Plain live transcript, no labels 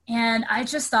And I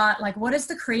just thought, like, what is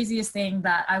the craziest thing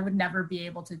that I would never be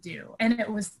able to do? And it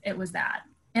was that.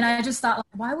 And I just thought,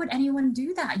 like, why would anyone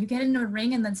do that? You get into a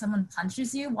ring and then someone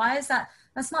punches you. Why is that?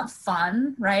 That's not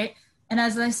fun, right? And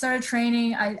as I started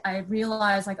training, I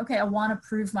realized, like, okay, I want to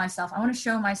prove myself. I want to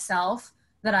show myself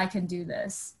that I can do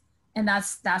this. And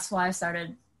that's why I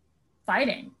started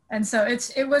fighting. And so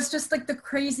it was just like the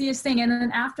craziest thing. And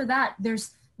then after that,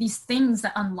 there's these things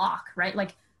that unlock, right?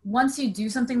 Like once you do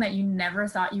something that you never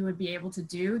thought you would be able to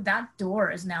do, that door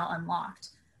is now unlocked,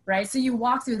 right? So you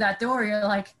walk through that door, you're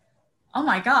like, oh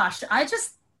my gosh, I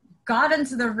just got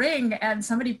into the ring and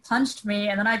somebody punched me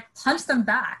and then I punched them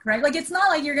back, right? Like, it's not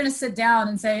like you're going to sit down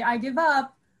and say, I give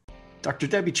up. Dr.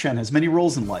 Debbie Chen has many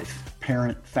roles in life: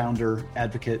 parent, founder,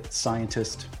 advocate,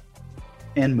 scientist,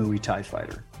 and Muay Thai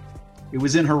fighter. It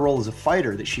was in her role as a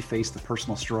fighter that she faced the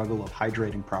personal struggle of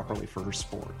hydrating properly for her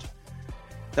sport.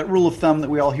 That rule of thumb that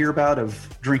we all hear about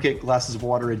of drink 8 glasses of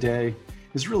water a day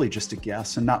is really just a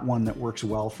guess and not one that works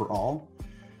well for all.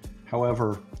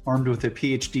 However, armed with a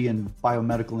PhD in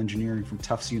biomedical engineering from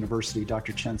Tufts University,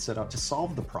 Dr. Chen set out to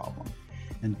solve the problem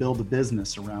and build a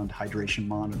business around hydration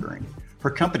monitoring. Her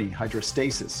company,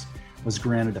 Hydrostasis, was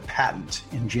granted a patent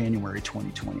in January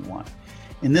 2021.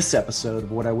 In this episode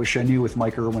of What I Wish I Knew with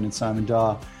Mike Irwin and Simon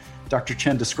Daw, Dr.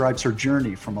 Chen describes her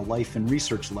journey from a life in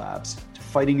research labs to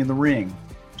fighting in the ring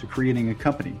to creating a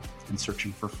company and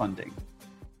searching for funding.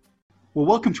 Well,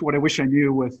 welcome to What I Wish I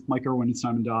Knew with Mike Irwin and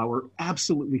Simon Daw. We're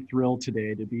absolutely thrilled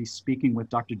today to be speaking with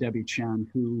Dr. Debbie Chen,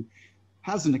 who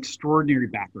has an extraordinary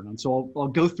background. So I'll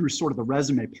go through sort of the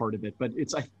resume part of it, but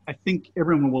I think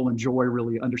everyone will enjoy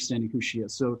really understanding who she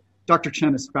is. So Dr.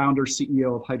 Chen is founder,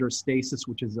 CEO of Hydrostasis,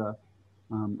 which is a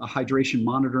hydration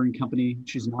monitoring company.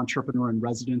 She's an entrepreneur in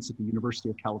residence at the University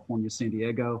of California, San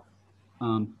Diego.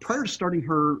 Prior to starting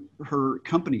her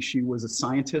company, she was a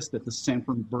scientist at the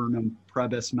Sanford Burnham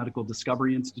Prebys Medical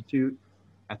Discovery Institute,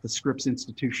 at the Scripps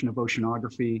Institution of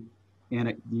Oceanography, and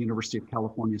at the University of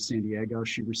California, San Diego.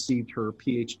 She received her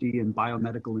PhD in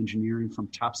biomedical engineering from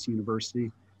Tufts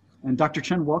University. And Dr.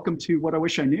 Chen, welcome to What I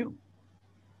Wish I Knew.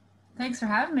 Thanks for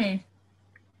having me.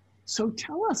 So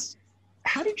tell us,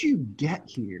 how did you get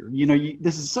here?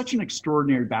 This is such an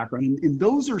extraordinary background, and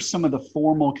those are some of the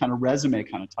formal kind of resume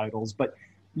kind of titles, but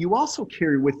you also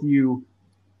carry with you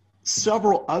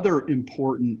several other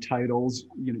important titles.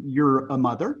 You're a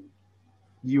mother,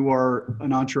 you are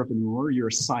an entrepreneur, you're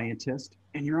a scientist,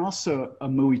 and you're also a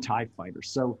Muay Thai fighter.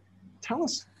 So tell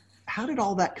us, how did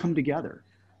all that come together?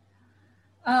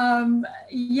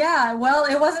 Yeah, well,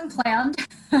 it wasn't planned,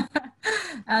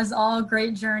 as all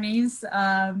great journeys.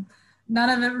 None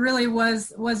of it really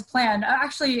was planned.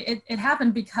 Actually, it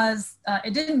happened because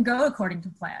it didn't go according to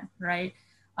plan, right?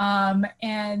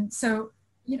 And so,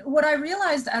 what I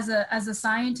realized as a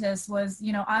scientist was,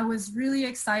 I was really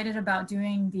excited about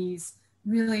doing these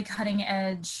really cutting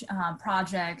edge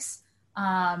projects.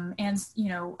 And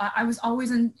I was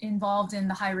always involved in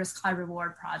the high risk, high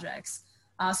reward projects.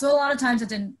 So a lot of times it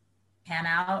didn't pan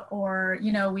out, or,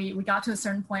 we got to a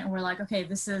certain point and we're like, okay,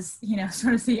 this is,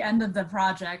 sort of the end of the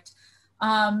project.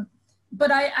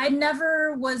 But I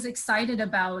never was excited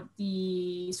about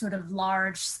the sort of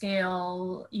large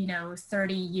scale,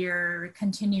 30-year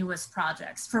continuous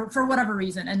projects for whatever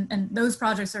reason. And those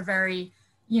projects are very,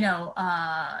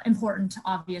 important,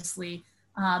 obviously.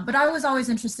 But I was always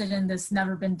interested in this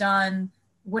never been done,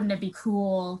 wouldn't it be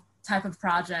cool type of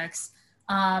projects.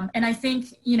 And I think,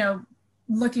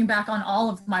 looking back on all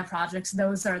of my projects,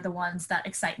 those are the ones that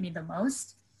excite me the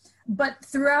most. But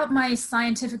throughout my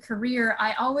scientific career,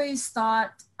 I always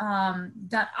thought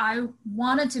that I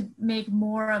wanted to make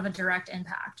more of a direct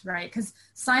impact, right? Because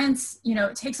science,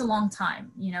 it takes a long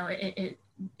time.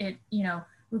 It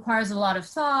requires a lot of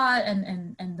thought,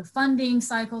 and the funding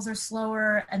cycles are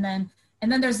slower, and then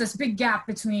there's this big gap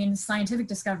between scientific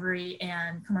discovery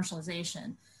and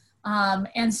commercialization.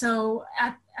 And so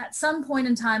at some point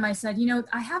in time, I said,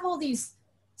 I have all these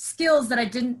skills that I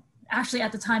didn't actually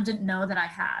at the time didn't know that I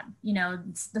had,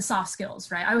 the soft skills,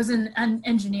 right? I was an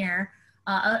engineer,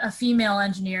 a female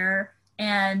engineer,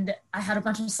 and I had a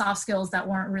bunch of soft skills that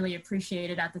weren't really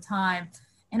appreciated at the time.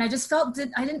 And I just felt that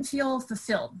I didn't feel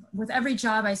fulfilled. With every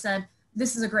job, I said,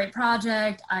 this is a great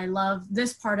project. I love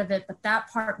this part of it, but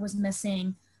that part was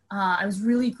missing. I was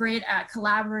really great at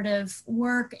collaborative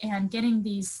work and getting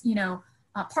these,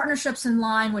 partnerships in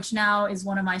line, which now is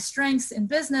one of my strengths in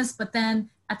business. But then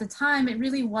at the time, it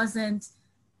really wasn't,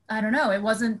 it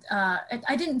wasn't,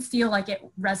 I didn't feel like it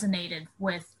resonated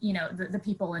with, the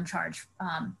people in charge.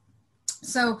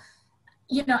 So,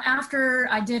 after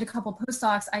I did a couple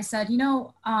postdocs, I said,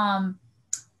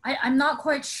 I'm not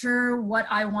quite sure what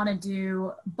I want to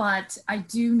do, but I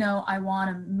do know I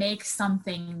want to make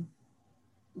something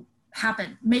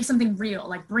happen, make something real,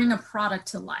 like bring a product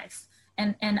to life.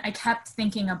 And I kept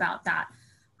thinking about that.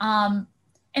 And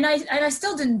I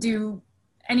still didn't do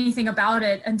anything about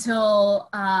it until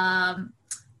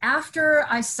after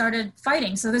I started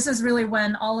fighting. So this is really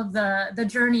when all of the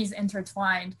journeys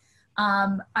intertwined.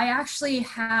 I actually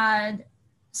had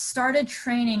started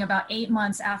training about 8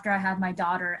 months after I had my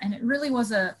daughter. And it really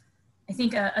was I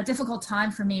think a difficult time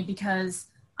for me because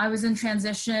I was in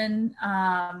transition.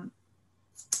 I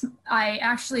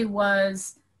actually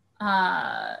was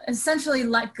essentially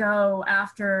let go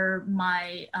after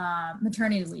my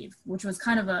maternity leave, which was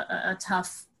kind of a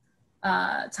tough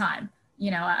time.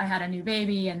 You know, I had a new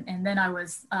baby and then I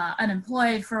was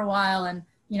unemployed for a while, and,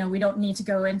 you know, we don't need to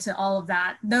go into all of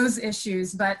those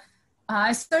issues, but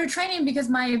I started training because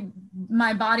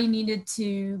my body needed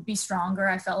to be stronger.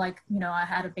 I felt like, you know, I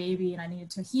had a baby and I needed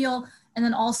to heal. And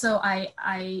then also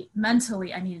I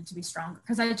mentally, I needed to be stronger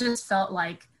because I just felt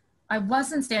like I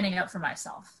wasn't standing up for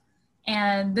myself.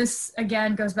 And this,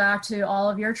 again, goes back to all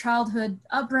of your childhood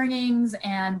upbringings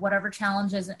and whatever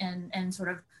challenges and sort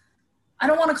of, I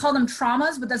don't want to call them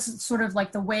traumas, but that's sort of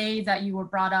like the way that you were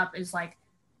brought up is like,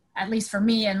 at least for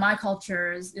me and my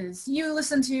culture is you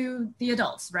listen to the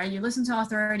adults, right? You listen to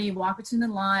authority, walk between the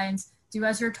lines, do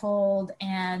as you're told,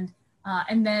 and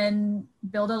then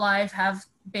build a life, have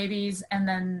babies, and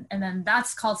then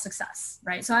that's called success,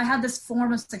 right? So I had this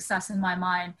form of success in my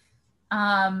mind,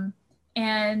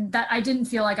 and that I didn't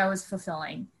feel like I was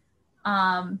fulfilling.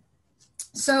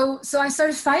 So I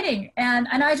started fighting, and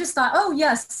I just thought, oh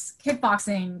yes,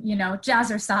 kickboxing, you know,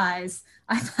 jazzercise.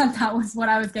 I thought that was what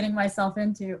I was getting myself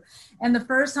into. And the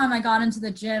first time I got into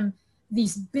the gym,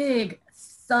 these big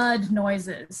thud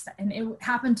noises, and it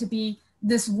happened to be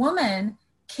this woman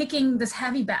kicking this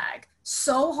heavy bag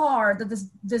so hard that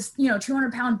this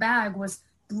 200-pound bag was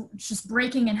just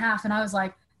breaking in half. And I was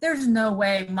like, there's no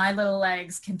way my little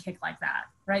legs can kick like that,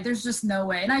 right? There's just no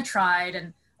way. And I tried,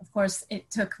 and of course it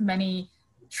took many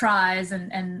tries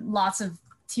and lots of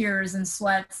tears and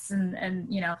sweats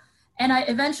and you know. And I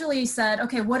eventually said,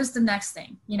 okay, what is the next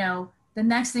thing? You know, the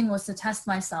next thing was to test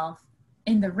myself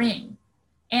in the ring.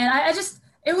 And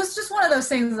it was just one of those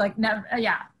things like, never,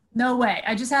 no way.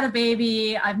 I just had a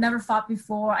baby. I've never fought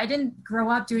before. I didn't grow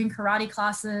up doing karate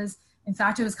classes. In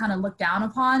fact, it was kind of looked down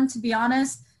upon, to be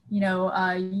honest. You know,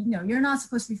 you're not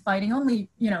supposed to be fighting. Only,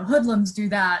 you know, hoodlums do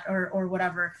that or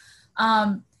whatever.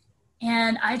 And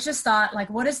I just thought, like,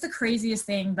 what is the craziest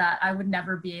thing that I would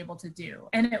never be able to do?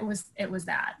 And it was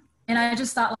that. And I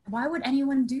just thought, like, why would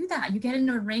anyone do that? You get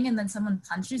into a ring and then someone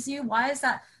punches you. Why is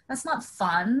that? That's not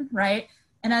fun, right?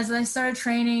 And as I started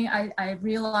training, I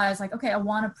realized, like, okay, I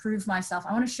want to prove myself.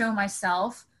 I want to show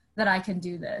myself that I can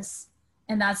do this.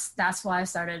 And that's why I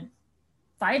started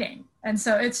fighting. And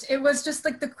so it was just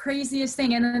like the craziest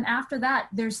thing. And then after that,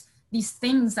 there's these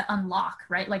things that unlock,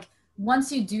 right? Like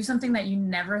once you do something that you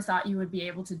never thought you would be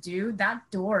able to do, that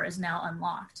door is now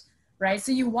unlocked, right?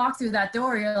 So you walk through that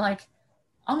door, you're like,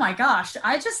 oh my gosh,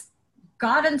 I just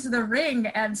got into the ring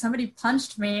and somebody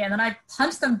punched me and then I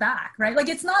punched them back, right? Like,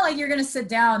 it's not like you're going to sit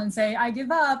down and say, I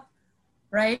give up,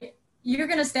 right? You're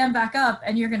going to stand back up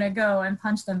and you're going to go and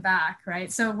punch them back,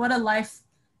 right? So what a life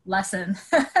lesson.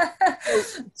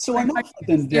 So I know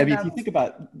then, Debbie, if you think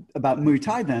about Muay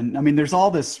Thai then, I mean, there's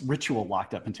all this ritual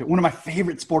locked up into it. One of my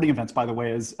favorite sporting events, by the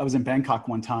way, is I was in Bangkok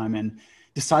one time and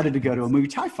decided to go to a Muay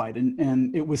Thai fight.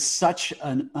 And it was such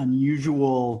an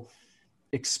unusual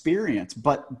experience,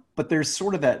 but there's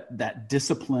sort of that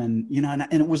discipline, you know,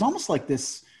 and it was almost like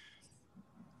this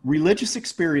religious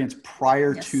experience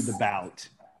prior to the bout.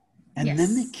 And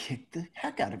then they kicked the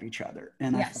heck out of each other.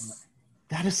 And I thought,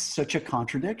 that is such a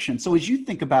contradiction. So as you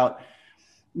think about,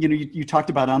 you know, you talked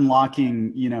about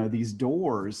unlocking, you know, these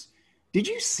doors. Did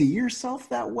you see yourself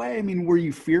that way? I mean, were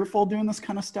you fearful doing this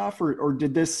kind of stuff, or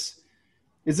is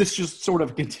this just sort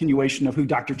of a continuation of who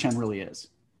Dr. Chen really is?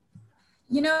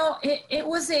 You know, it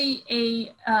was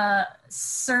a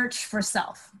search for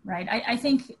self, right? I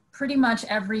think pretty much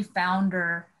every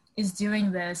founder is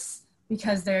doing this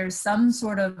because there's some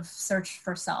sort of search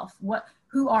for self.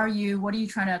 Who are you? What are you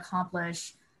trying to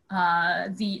accomplish?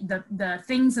 The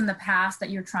things in the past that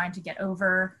you're trying to get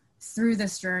over through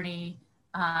this journey,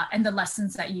 and the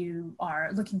lessons that you are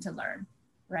looking to learn,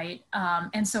 right?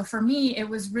 And so for me, it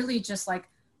was really just like,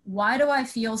 why do I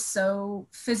feel so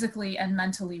physically and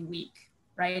mentally weak?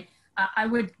 Right? I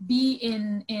would be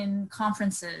in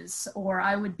conferences, or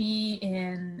I would be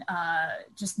in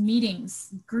just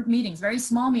meetings, group meetings, very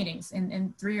small meetings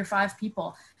in 3 or 5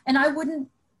 people. And I wouldn't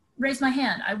raise my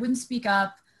hand. I wouldn't speak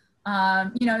up.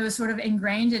 it was sort of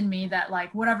ingrained in me that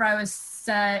like whatever I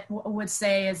would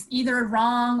say is either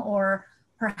wrong or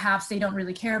perhaps they don't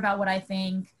really care about what I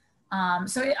think.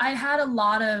 I had a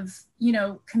lot of,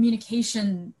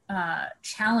 communication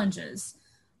challenges.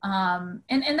 And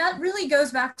that really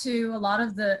goes back to a lot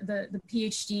of the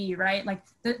PhD, right? Like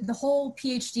the whole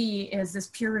PhD is this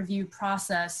peer review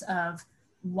process of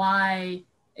why,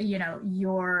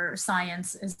 your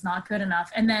science is not good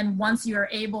enough. And then once you're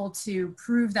able to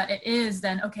prove that it is,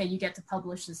 then, okay, you get to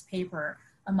publish this paper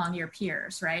among your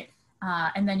peers, right?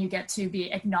 And then you get to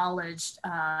be acknowledged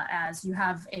as you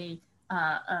have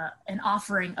an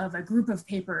offering of a group of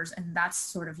papers, and that's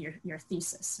sort of your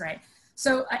thesis, right?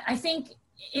 So I think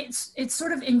it's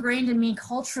sort of ingrained in me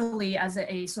culturally as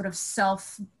a sort of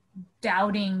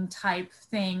self-doubting type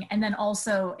thing, and then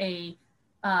also a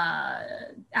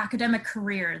academic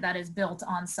career that is built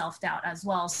on self-doubt as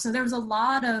well. So there was a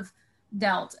lot of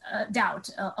doubt,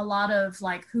 a lot of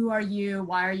like, who are you?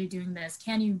 Why are you doing this?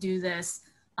 Can you do this?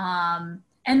 And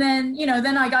then,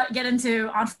 then I get into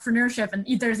entrepreneurship, and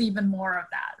there's even more of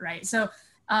that, right? So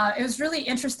it was really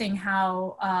interesting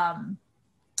how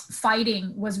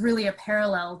fighting was really a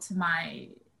parallel to my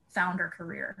founder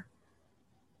career.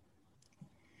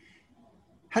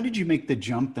 How did you make the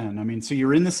jump then? I mean, so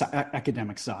you're in this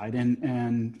academic side,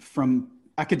 and from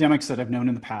academics that I've known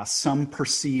in the past, some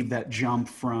perceive that jump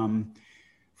from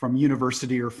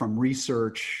university or from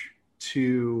research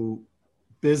to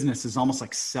business is almost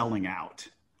like selling out.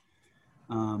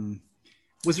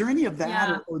 Was there any of that,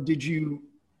 yeah. or did you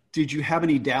have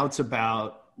any doubts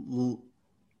about,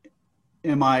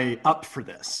 am I up for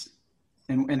this?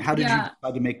 And how did you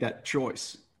decide to make that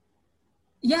choice?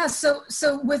 Yeah, so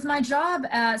with my job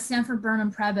at Sanford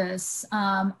Burnham Prebys,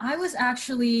 I was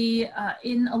actually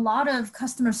in a lot of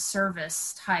customer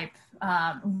service type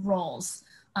roles.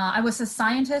 I was a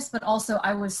scientist, but also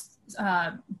I was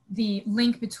the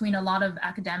link between a lot of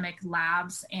academic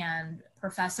labs and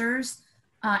professors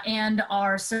and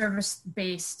our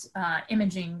service-based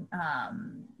imaging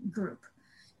group.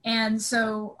 And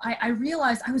so I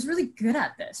realized I was really good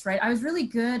at this, right? I was really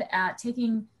good at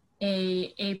taking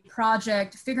a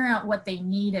project, figuring out what they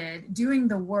needed, doing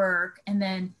the work, and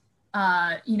then,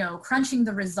 crunching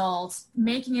the results,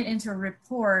 making it into a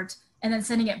report, and then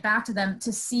sending it back to them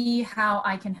to see how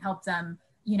I can help them,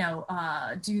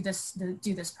 do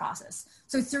this process.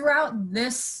 So throughout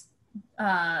this,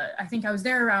 I think I was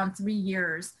there around 3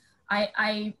 years.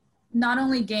 I not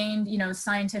only gained,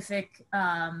 scientific,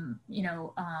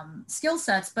 skill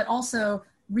sets, but also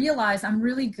realized I'm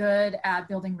really good at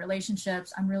building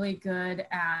relationships. I'm really good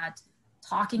at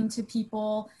talking to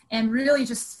people, and really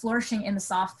just flourishing in the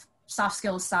soft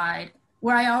skills side,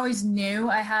 where I always knew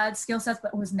I had skill sets,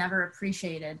 but was never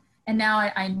appreciated. And now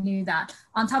I knew that.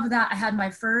 On top of that, I had my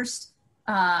first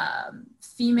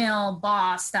female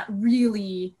boss that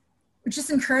really just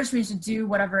encouraged me to do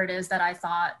whatever it is that I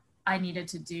thought I needed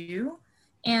to do.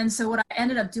 And so what I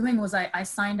ended up doing was I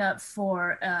signed up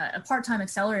for a part-time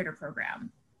accelerator program.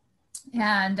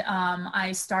 And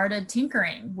I started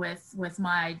tinkering with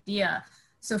my idea.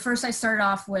 So first I started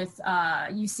off with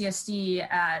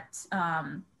UCSD at,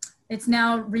 it's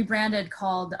now rebranded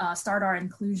called Start Our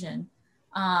Inclusion.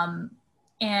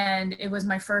 And it was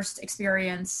my first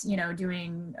experience,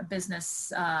 doing a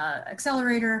business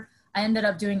accelerator. I ended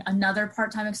up doing another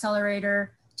part-time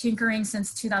accelerator, tinkering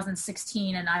since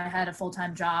 2016, and I had a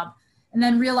full-time job. And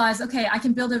then realized, okay, I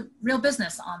can build a real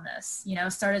business on this,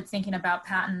 started thinking about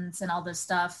patents and all this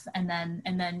stuff. And then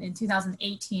in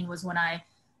 2018 was when I,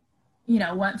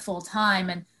 went full time,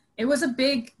 and it was a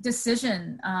big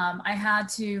decision. I had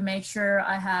to make sure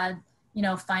I had,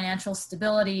 financial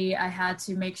stability. I had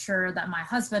to make sure that my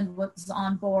husband was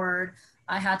on board.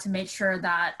 I had to make sure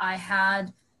that I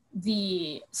had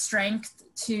the strength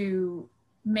to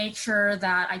make sure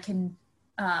that I can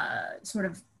sort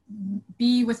of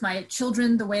be with my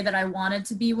children the way that I wanted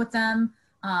to be with them,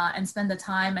 and spend the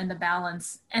time and the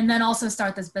balance, and then also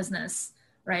start this business,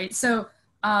 right? So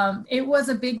it was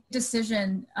a big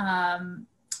decision,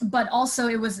 but also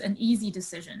it was an easy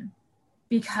decision,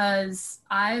 because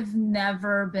I've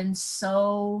never been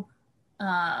so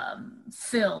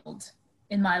filled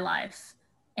in my life.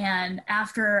 And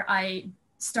after I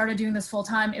started doing this full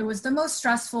time, it was the most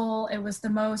stressful, it was the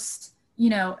most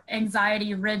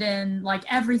anxiety ridden, like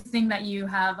everything that you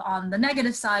have on the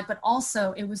negative side, but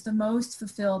also it was the most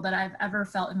fulfilled that I've ever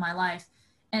felt in my life.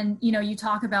 And, you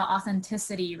talk about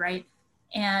authenticity, right?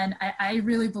 And I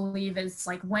really believe it's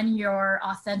like when you're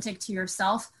authentic to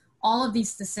yourself, all of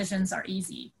these decisions are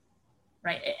easy,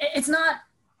 right? It's not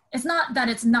that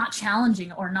it's not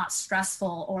challenging or not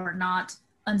stressful or not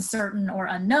uncertain or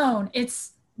unknown.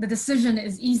 It's the decision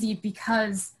is easy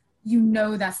because you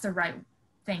know that's the right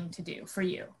thing to do for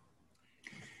you.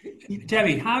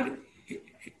 Debbie, how,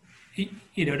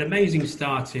 an amazing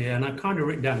start here, and I've kind of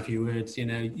written down a few words,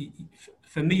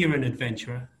 for me, you're an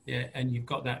adventurer, yeah, and you've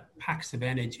got that packs of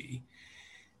energy.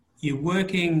 You're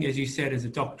working, as you said, as a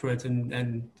doctorate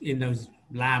and in those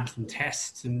labs and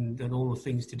tests and all the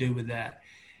things to do with that.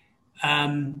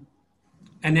 And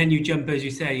then you jump, as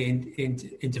you say,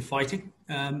 into fighting.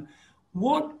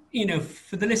 What,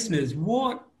 for the listeners,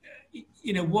 what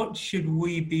should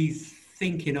we be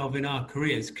thinking of in our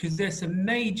careers? Because there's some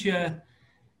major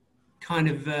kind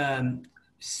of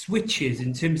switches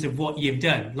in terms of what you've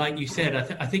done. Like you said,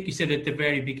 I think you said at the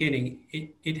very beginning,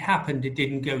 it happened, it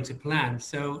didn't go to plan.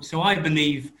 So I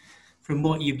believe from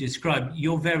what you've described,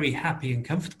 you're very happy and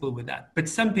comfortable with that. But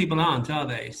some people aren't, are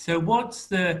they? So what's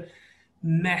the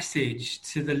message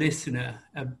to the listener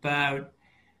about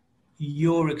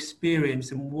your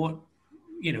experience and what,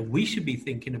 we should be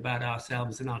thinking about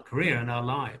ourselves and our career and our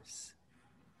lives?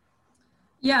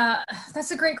 Yeah, that's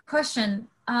a great question.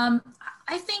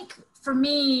 I think for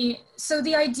me, so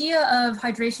the idea of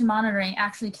hydration monitoring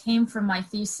actually came from my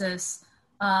thesis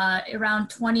around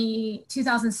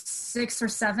 2006 or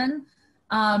 7.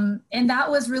 And that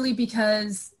was really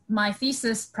because my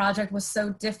thesis project was so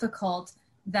difficult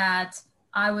that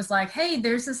I was like, hey,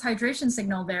 there's this hydration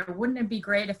signal there. Wouldn't it be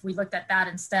great if we looked at that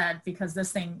instead, because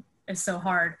this thing is so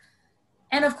hard?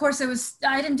 And of course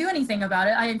I didn't do anything about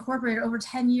it. I incorporated over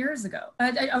 10 years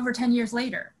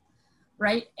later.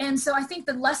 Right. And so I think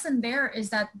the lesson there is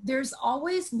that there's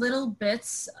always little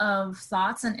bits of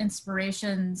thoughts and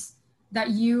inspirations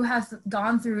that you have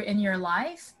gone through in your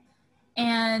life.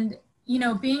 And,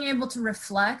 being able to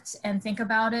reflect and think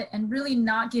about it and really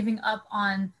not giving up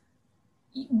on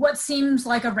what seems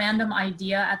like a random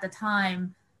idea at the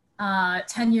time,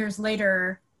 10 years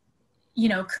later,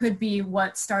 could be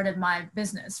what started my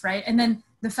business. Right. And then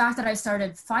the fact that I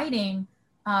started fighting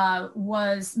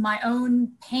was my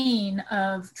own pain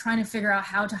of trying to figure out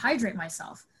how to hydrate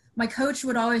myself. My coach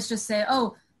would always just say,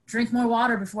 oh, drink more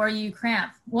water before you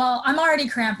cramp. Well, I'm already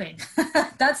cramping.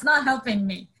 That's not helping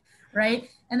me, right?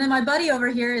 And then my buddy over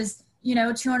here is,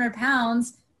 200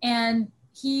 pounds and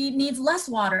he needs less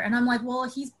water. And I'm like, well,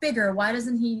 he's bigger. Why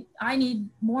doesn't I need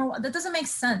more? That doesn't make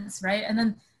sense, right? And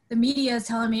then the media is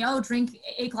telling me, oh, drink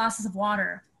 8 glasses of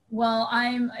water. Well,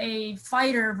 I'm a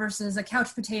fighter versus a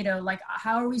couch potato. Like,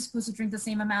 how are we supposed to drink the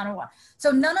same amount of water?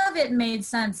 So none of it made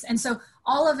sense. And so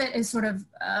all of it is sort of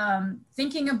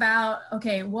thinking about,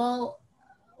 okay, well,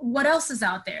 what else is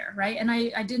out there, right? And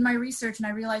I did my research and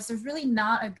I realized there's really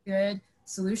not a good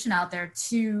solution out there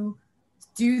to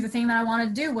do the thing that I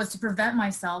wanted to do, was to prevent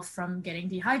myself from getting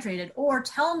dehydrated or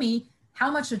tell me how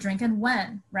much to drink and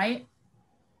when, right?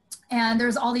 And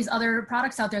there's all these other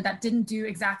products out there that didn't do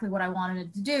exactly what I wanted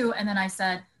it to do. And then I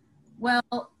said,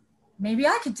 well, maybe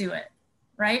I could do it,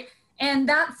 right? And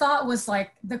that thought was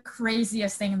like the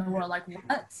craziest thing in the world. Like,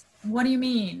 what? What do you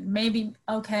mean? Maybe,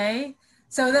 okay.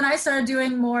 So then I started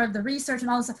doing more of the research and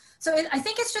all this stuff. So I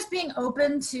think it's just being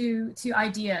open to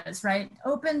ideas, right?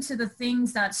 Open to the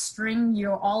things that string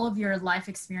all of your life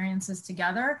experiences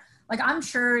together. Like, I'm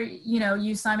sure,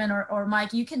 you, Simon, or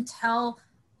Mike, you can tell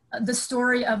the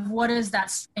story of what is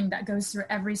that string that goes through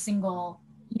every single,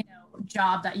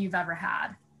 job that you've ever had,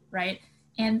 right?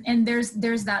 And there's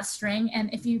that string. And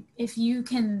if you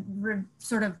can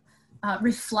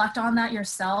reflect on that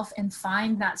yourself and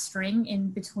find that string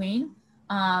in between,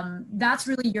 that's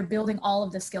really, you're building all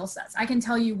of the skill sets. I can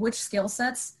tell you which skill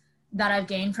sets that I've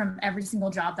gained from every single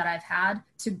job that I've had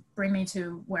to bring me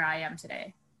to where I am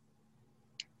today.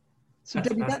 So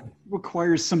Debbie, that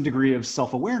requires some degree of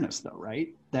self-awareness though, right?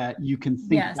 That you can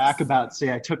think back about,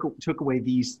 say, I took away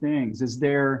these things. Is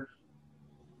there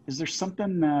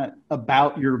something that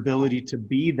about your ability to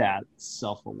be that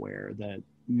self-aware that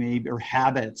maybe, or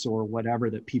habits or whatever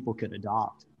that people could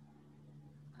adopt?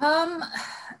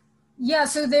 Yeah,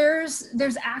 so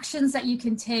there's actions that you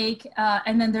can take,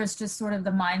 and then there's just sort of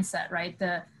the mindset, right?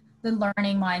 The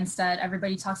learning mindset.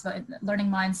 Everybody talks about learning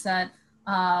mindset,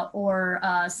 or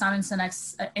Simon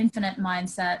Sinek's infinite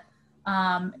mindset.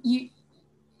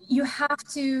 You have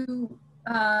to,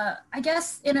 I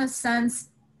guess, in a sense,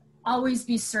 always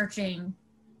be searching,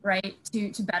 right,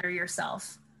 to better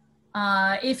yourself.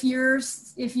 If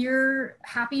you're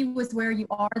happy with where you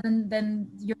are, then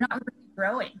you're not really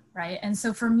growing, right? And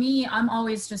so for me, I'm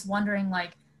always just wondering,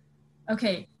 like,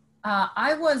 okay,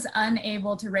 I was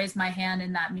unable to raise my hand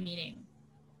in that meeting.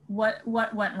 What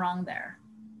went wrong there,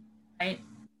 right?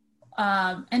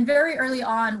 And very early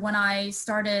on, when I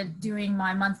started doing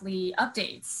my monthly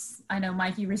updates, I know,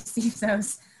 Mike, you received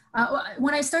those.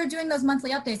 When I started doing those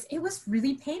monthly updates, it was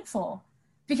really painful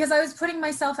because I was putting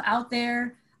myself out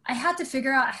there. I had to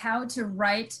figure out how to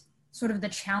write sort of the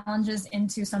challenges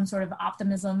into some sort of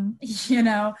optimism, you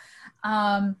know?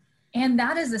 And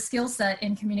that is a skill set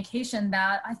in communication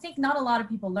that I think not a lot of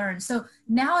people learn. So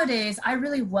nowadays, I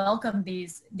really welcome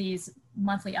these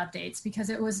monthly updates because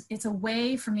it's a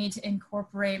way for me to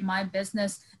incorporate my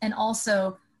business and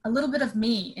also a little bit of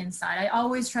me inside. I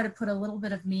always try to put a little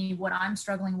bit of me, what I'm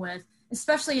struggling with,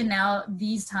 especially in now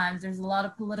these times. There's a lot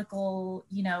of political,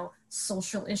 you know,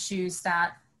 social issues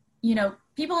that, you know,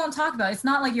 people don't talk about. It's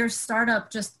not like your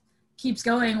startup just keeps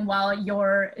going while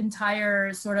your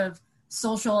entire sort of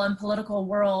social and political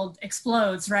world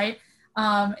explodes, right?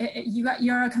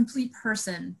 You're a complete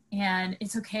person, and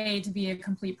it's okay to be a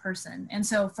complete person. And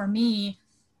so for me,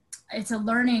 it's a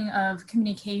learning of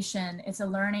communication. It's a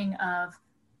learning of,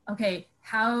 okay,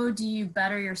 how do you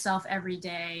better yourself every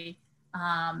day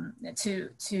to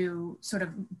sort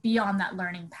of be on that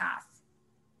learning path?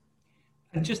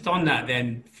 And just on that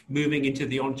then, moving into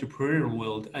the entrepreneurial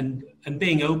world and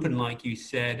being open, like you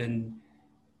said, and,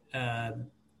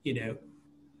 you know,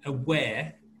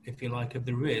 aware, if you like, of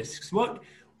the risks. What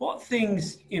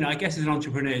things, you know, I guess as an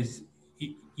entrepreneur,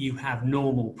 you have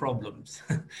normal problems.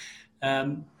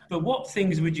 But what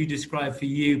things would you describe for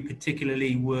you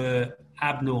particularly were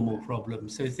abnormal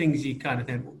problems? So things you kind of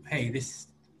think, hey, this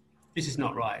is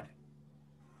not right.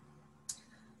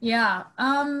 Yeah.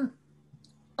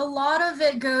 A lot of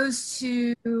it goes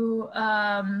to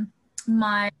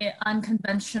my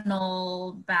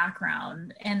unconventional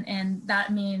background. And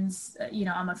that means, you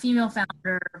know, I'm a female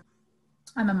founder,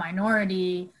 I'm a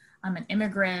minority, I'm an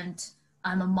immigrant,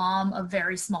 I'm a mom of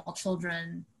very small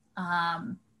children.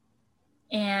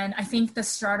 And I think the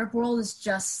startup world is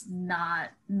just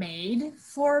not made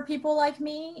for people like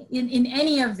me in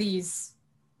any of these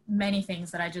many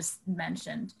things that I just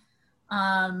mentioned.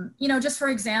 You know, just for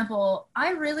example,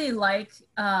 I really like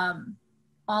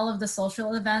all of the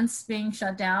social events being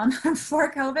shut down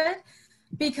for COVID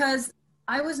because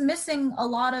I was missing a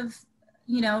lot of,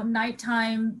 you know,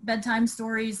 nighttime, bedtime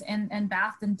stories and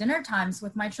bath and dinner times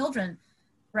with my children.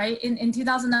 Right. In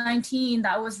 2019,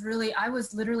 that was really, I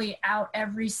was literally out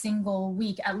every single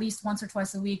week, at least once or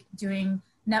twice a week, doing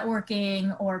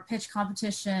networking or pitch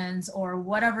competitions or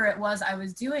whatever it was I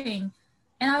was doing.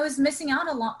 And I was missing out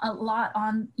a lot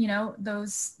on, you know,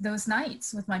 those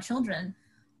nights with my children.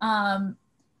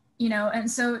 You know, and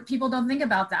so people don't think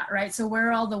about that, right? So where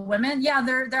are all the women? Yeah,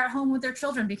 they're at home with their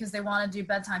children because they want to do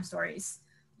bedtime stories,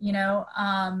 you know.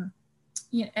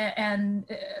 And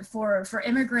for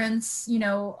immigrants, you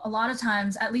know, a lot of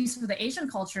times, at least for the Asian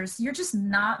cultures, you're just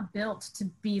not built to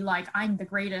be like, I'm the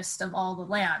greatest of all the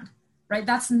land, right?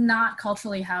 That's not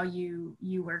culturally how you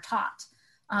were taught.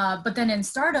 But then in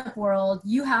startup world,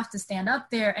 you have to stand up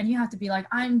there and you have to be like,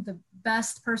 I'm the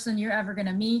best person you're ever going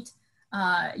to meet.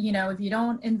 You know, if you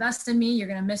don't invest in me, you're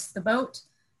going to miss the boat,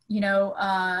 you know,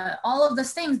 all of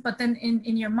those things. But then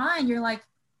in your mind, you're like,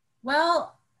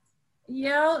 well, you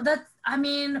know, I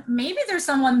mean, maybe there's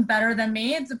someone better than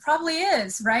me. It probably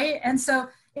is, right? And so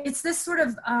it's this sort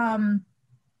of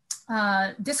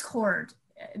discord,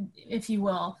 if you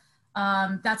will,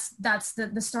 that's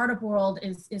the startup world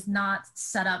is not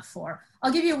set up for.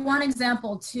 I'll give you one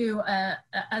example too,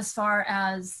 as far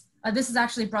as this is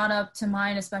actually brought up to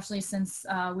mind, especially since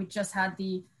we just had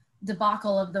the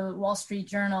debacle of the Wall Street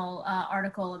Journal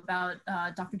article about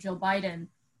Dr. Jill Biden.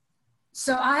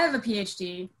 So I have a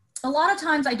PhD. A lot of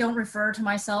times I don't refer to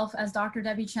myself as Dr.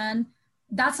 Debbie Chen.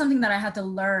 That's something that I had to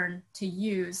learn to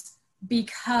use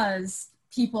because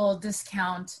people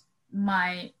discount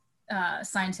my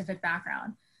scientific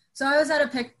background. So I was at a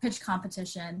pitch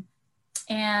competition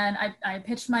and I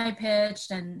pitched my pitch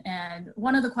and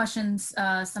one of the questions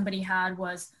somebody had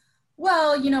was,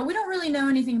 well, you know, we don't really know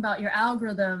anything about your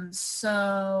algorithms.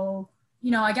 So, you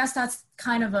know, I guess that's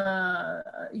kind of a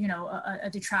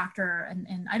detractor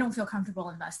and I don't feel comfortable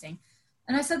investing.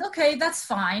 And I said, okay, that's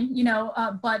fine, you know,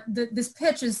 but this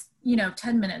pitch is, you know,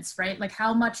 10 minutes, right? Like,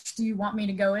 how much do you want me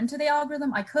to go into the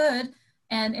algorithm? I could.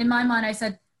 And in my mind, I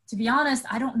said, to be honest,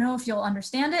 I don't know if you'll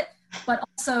understand it, but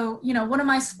also, you know, what am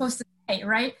I supposed to say,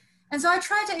 right? And so I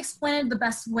tried to explain it the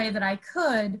best way that I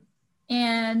could.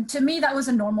 And to me, that was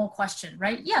a normal question,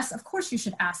 right? Yes, of course you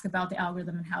should ask about the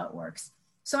algorithm and how it works.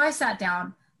 So I sat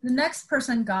down. The next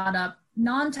person got up,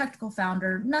 non-technical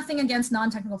founder, nothing against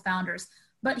non-technical founders,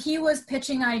 but he was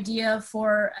pitching idea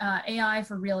for AI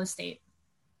for real estate.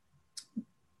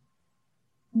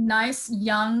 Nice,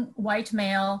 young, white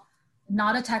male,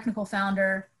 not a technical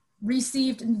founder,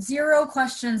 received 0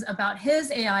 questions about his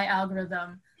AI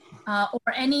algorithm,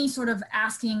 or any sort of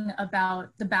asking about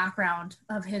the background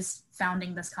of his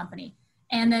founding this company.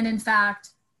 And then in fact,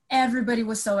 everybody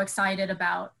was so excited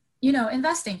about,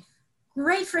 investing.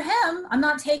 Great for him. I'm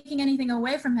not taking anything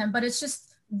away from him, but it's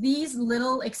just these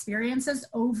little experiences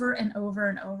over and over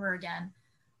and over again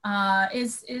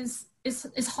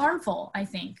is harmful, I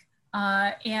think.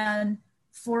 And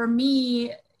for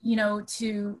me,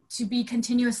 to be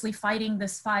continuously fighting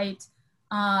this fight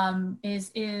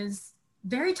is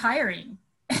very tiring.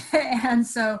 And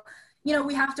so,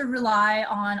 we have to rely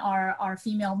on our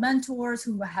female mentors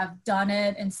who have done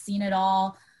it and seen it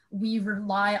all. We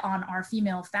rely on our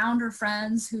female founder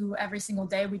friends who every single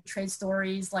day we trade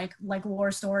stories like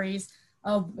war stories.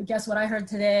 Oh, guess what I heard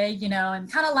today,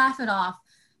 and kind of laugh it off.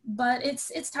 But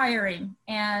it's tiring.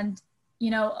 And,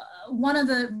 one of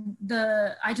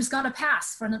I just got a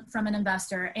pass from an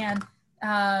investor, and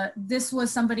this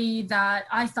was somebody that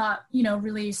I thought,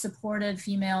 really supported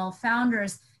female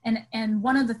founders. And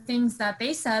one of the things that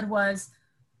they said was,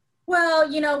 well,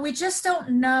 we just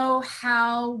don't know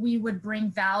how we would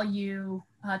bring value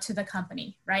to the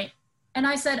company, right? And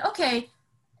I said, okay,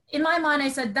 in my mind, I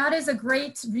said, that is a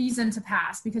great reason to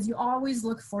pass because you always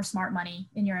look for smart money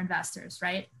in your investors,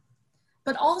 right?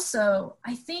 But also,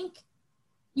 I think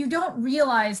you don't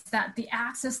realize that the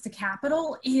access to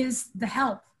capital is the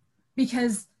help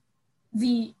because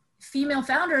the female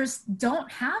founders don't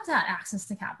have that access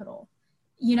to capital.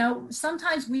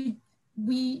 Sometimes we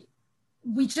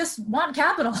just want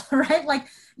capital, right? Like,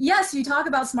 yes, you talk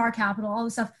about smart capital, all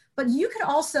this stuff, but you could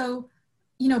also,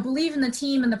 believe in the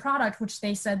team and the product, which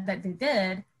they said that they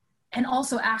did, and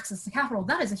also access to capital.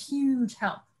 That is a huge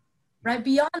help, right?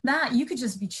 Beyond that, you could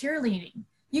just be cheerleading.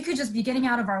 You could just be getting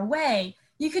out of our way.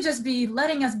 You could just be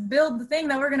letting us build the thing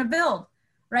that we're going to build,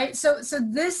 right? So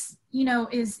this,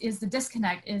 is the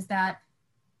disconnect is that,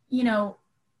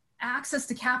 access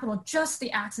to capital, just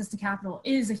the access to capital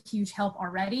is a huge help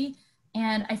already.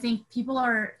 And I think people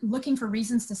are looking for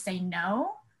reasons to say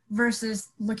no versus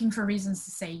looking for reasons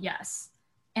to say yes.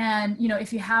 And,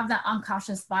 if you have that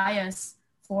unconscious bias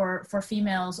for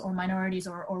females or minorities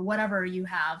or whatever you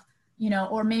have,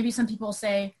 or maybe some people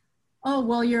say, oh,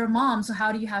 well, you're a mom, so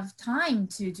how do you have time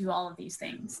to do all of these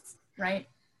things, right?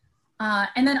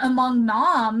 And then among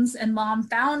moms and mom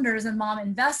founders and mom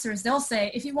investors, they'll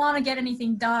say, if you want to get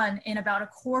anything done in about a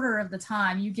quarter of the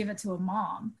time, you give it to a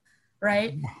mom,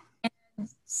 right? And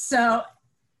so,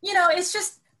 it's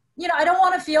just, I don't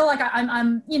want to feel like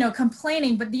I'm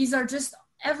complaining, but these are just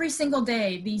every single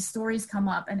day, these stories come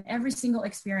up and every single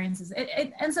experience,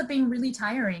 it ends up being really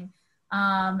tiring.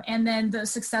 And then the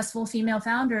successful female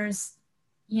founders,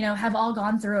 have all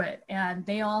gone through it and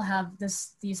they all have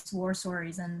these war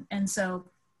stories. And so,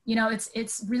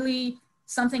 it's really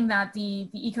something that the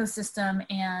ecosystem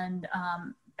and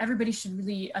everybody should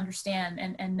really understand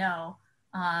and know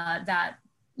that,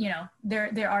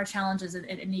 there are challenges and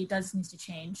it needs to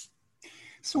change.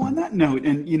 So on that note,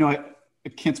 and, I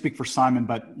can't speak for Simon,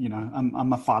 but,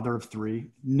 I'm a father of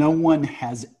three. No one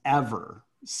has ever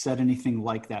said anything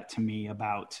like that to me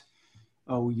about,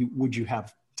 would you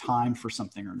have time for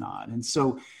something or not? And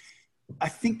so I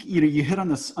think, you hit on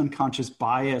this unconscious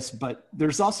bias, but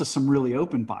there's also some really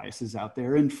open biases out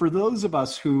there. And for those of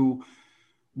us who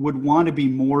would want to be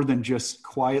more than just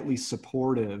quietly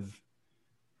supportive,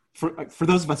 for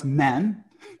those of us men,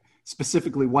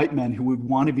 specifically white men who would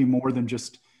want to be more than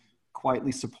just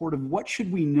quietly supportive, what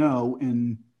should we know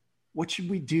and what should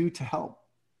we do to help?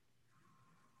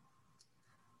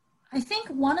 I think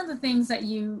one of the things that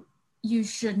you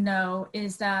should know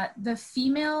is that the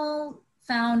female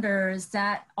founders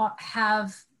that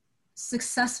have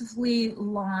successfully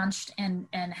launched and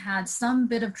had some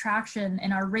bit of traction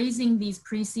and are raising these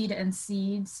pre-seed and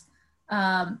seeds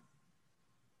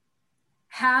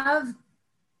have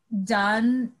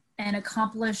done and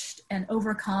accomplished and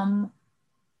overcome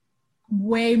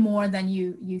way more than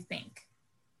you think,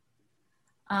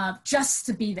 just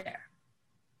to be there,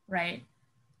 right?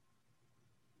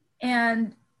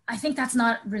 And I think that's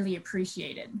not really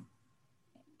appreciated.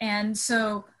 And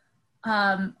so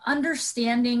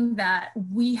understanding that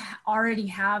we already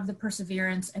have the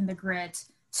perseverance and the grit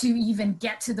to even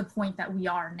get to the point that we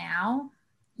are now,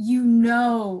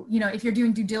 if you're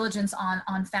doing due diligence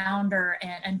on founder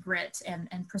and grit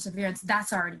and perseverance,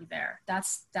 that's already there.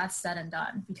 That's said and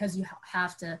done because you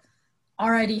have to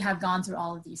already have gone through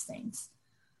all of these things.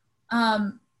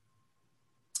 And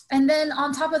then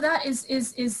on top of that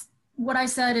is what I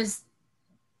said is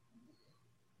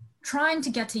trying to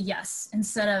get to yes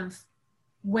instead of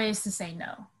ways to say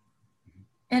no.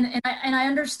 And I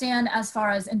understand as far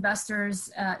as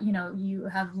investors, you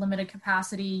have limited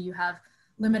capacity, you have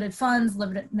limited funds,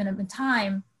 limited minimum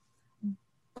time.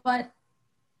 But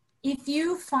if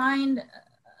you find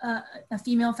a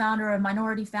female founder or a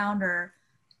minority founder,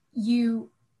 you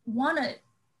want to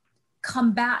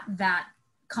combat that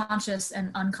conscious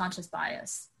and unconscious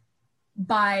bias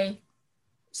by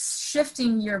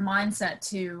shifting your mindset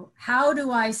to, how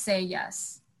do I say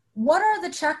yes? What are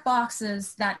the check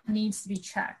boxes that needs to be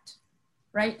checked,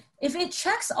 right? If it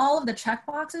checks all of the check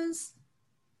boxes,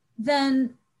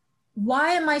 then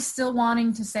why am I still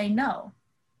wanting to say no,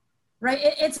 right?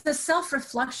 It's the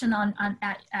self-reflection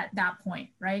at that point,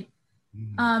 right?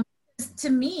 Mm-hmm. To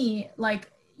me, like,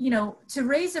 you know, to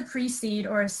raise a pre-seed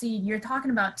or a seed, you're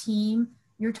talking about team.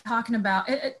 You're talking about,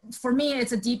 for me,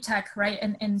 it's a deep tech, right?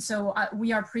 And so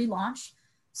we are pre-launch.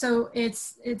 So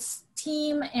it's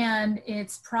team and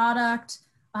it's product,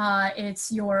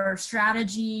 it's your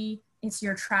strategy, it's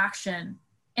your traction.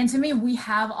 And to me, we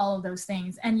have all of those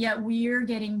things. And yet we're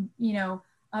getting, you know,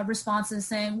 responses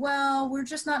saying, well, we're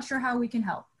just not sure how we can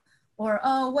help. Or,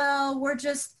 oh, well, we're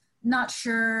just not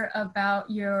sure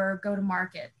about your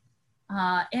go-to-market.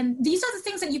 And these are the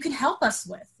things that you can help us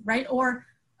with, right? Or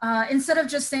instead of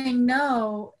just saying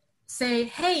no, say,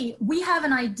 hey, we have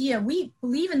an idea. We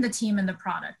believe in the team and the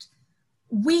product.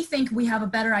 We think we have a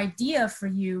better idea for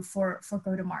you for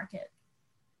go-to-market,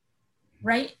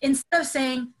 right? Instead of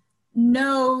saying,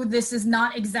 no, this is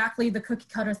not exactly the cookie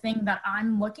cutter thing that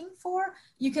I'm looking for,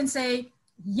 you can say,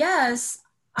 yes,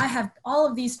 I have all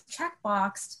of these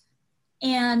checkboxed,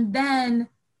 and then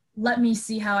let me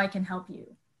see how I can help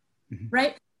you, mm-hmm.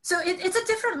 right? So it's a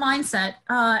different mindset.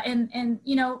 And,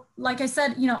 you know, like I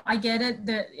said, you know, I get it,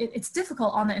 that it's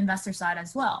difficult on the investor side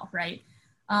as well, right?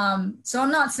 So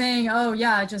I'm not saying, oh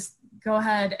yeah, just go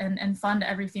ahead and fund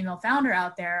every female founder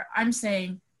out there. I'm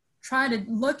saying, try to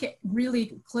look at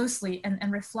really closely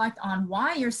and reflect on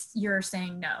why you're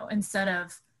saying no, instead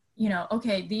of, you know,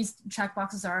 okay, these check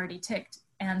boxes are already ticked,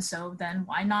 and so then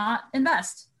why not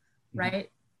invest, right?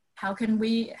 Mm-hmm. How can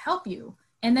we help you?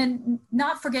 And then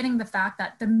not forgetting the fact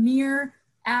that the mere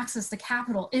access to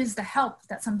capital is the help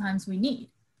that sometimes we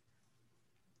need.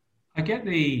 I get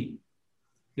the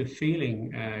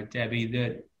feeling, Debbie,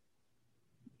 that,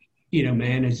 you know,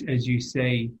 man, as you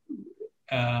say,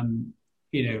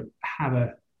 you know, have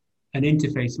an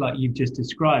interface like you've just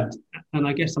described. And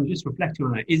I guess I'm just reflecting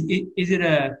on that. Is it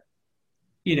a,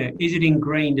 you know, is it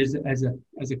ingrained as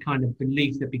a kind of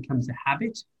belief that becomes a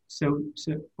habit? So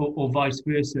or vice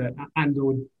versa, and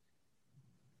or,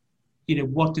 you know,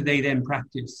 what do they then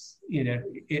practice? You know,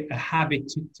 a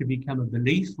habit to become a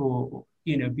belief, or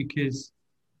you know, because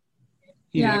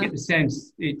you know, I get the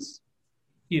sense it's,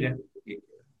 you know,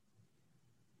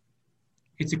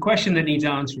 it's a question that needs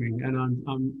answering,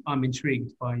 and I'm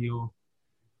intrigued by your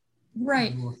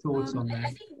thoughts on that.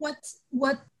 I think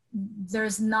what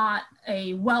there's not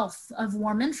a wealth of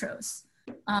warm intros,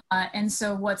 and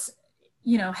so what's,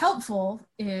 you know, helpful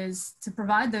is to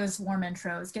provide those warm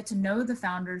intros, get to know the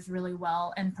founders really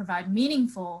well, and provide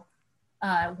meaningful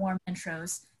warm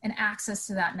intros and access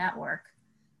to that network.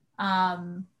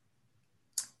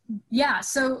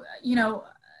 So, you know,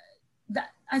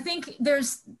 that, I think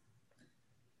there's,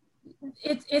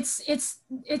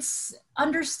 it's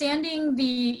understanding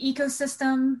the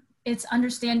ecosystem. It's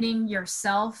understanding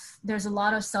yourself. There's a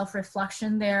lot of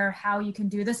self-reflection there, how you can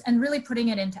do this, and really putting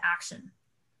it into action.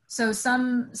 So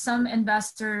some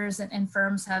investors and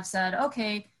firms have said,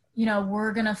 okay, you know,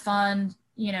 we're going to fund,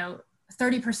 you know,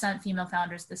 30% female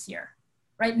founders this year.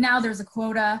 Right now there's a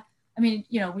quota. I mean,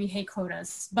 you know, we hate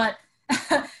quotas, but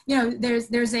you know,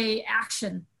 there's a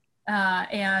action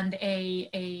and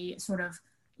a sort of,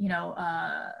 you know,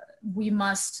 we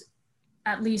must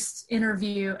at least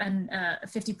interview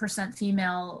 50%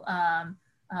 female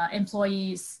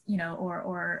employees, you know,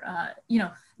 or you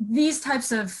know, these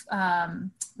types of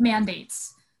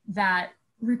mandates that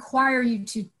require you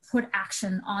to put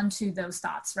action onto those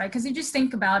thoughts, right? Because you just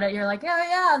think about it, you're like, oh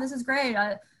yeah, this is great,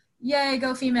 yay,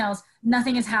 go females.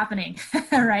 Nothing is happening,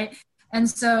 right? And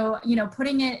so, you know,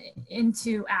 putting it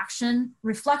into action,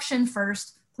 reflection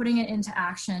first, putting it into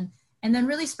action, and then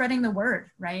really spreading the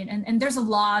word, right? And there's a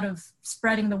lot of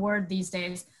spreading the word these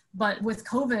days, but with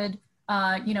COVID,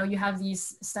 you know, you have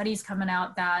these studies coming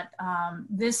out that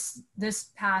this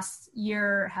past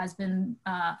year has been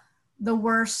the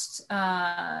worst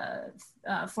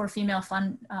for female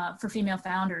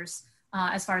founders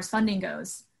as far as funding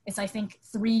goes. It's, I think,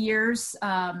 3 years.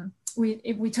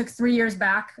 We took 3 years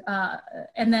back,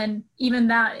 and then even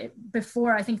that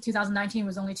before, I think 2019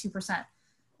 was only 2%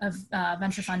 of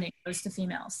venture funding goes to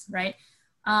females, right?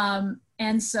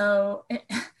 And so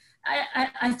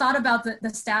I thought about the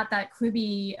stat that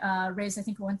Quibi raised, I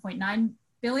think 1.9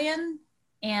 billion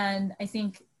And I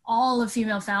think all of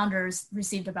female founders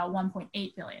received about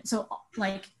 1.8 billion. So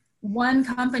like one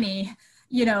company,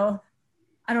 you know,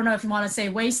 I don't know if you want to say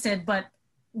wasted, but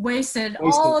wasted.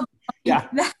 All of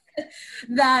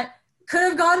that could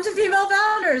have gone to female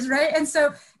founders, right? And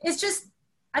so it's just,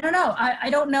 I don't know. I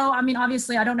don't know. I mean,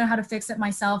 obviously, I don't know how to fix it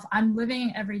myself. I'm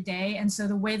living every day. And so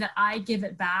the way that I give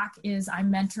it back is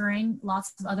I'm mentoring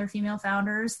lots of other female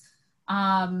founders,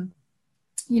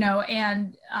 you know,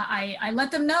 and I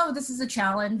let them know this is a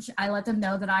challenge. I let them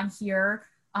know that I'm here.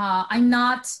 I'm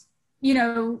not, you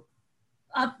know,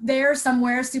 up there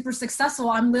somewhere super successful.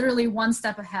 I'm literally one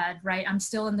step ahead, right? I'm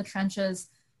still in the trenches,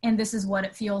 and this is what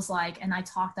it feels like. And I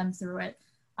talk them through it.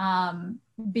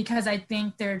 Because I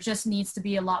think there just needs to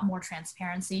be a lot more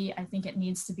transparency. I think it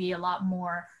needs to be a lot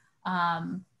more,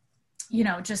 you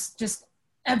know, just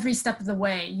every step of the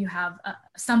way you have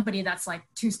somebody that's like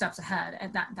 2 steps ahead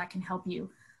and that can help you.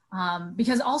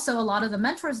 Because also a lot of the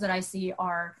mentors that I see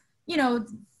are, you know,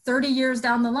 30 years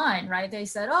down the line, right? They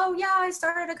said, oh yeah, I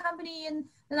started a company in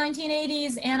the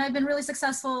 1980s and I've been really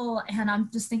successful. And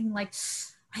I'm just thinking like,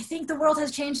 I think the world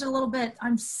has changed a little bit.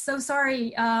 I'm so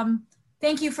sorry.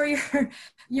 Thank you for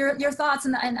your thoughts.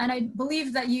 And I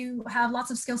believe that you have lots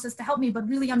of skill sets to help me, but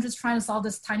really I'm just trying to solve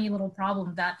this tiny little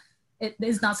problem that it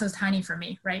is not so tiny for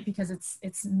me, right? Because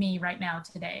it's me right now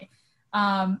today.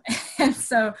 And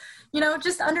so, you know,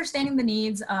 just understanding the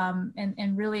needs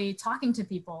and really talking to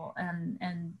people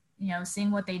and, you know,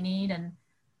 seeing what they need. And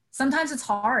sometimes it's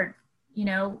hard, you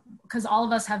know, because all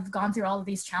of us have gone through all of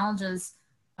these challenges.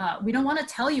 We don't want to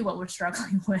tell you what we're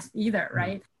struggling with either,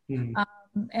 right? Mm-hmm.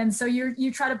 And so you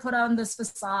try to put on this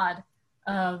facade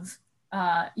of,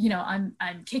 you know, I'm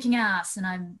kicking ass and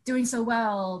I'm doing so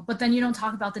well, but then you don't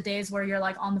talk about the days where you're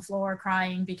like on the floor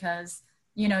crying because,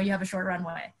 you know, you have a short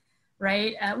runway,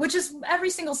 right? Which is every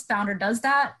single founder does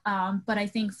that. But I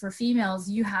think for females,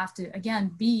 you have to,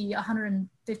 again, be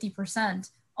 150%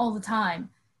 all the time.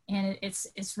 And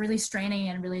it's really straining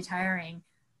and really tiring.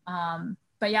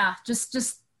 But yeah,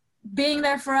 just being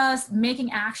there for us,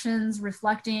 making actions,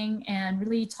 reflecting, and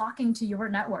really talking to your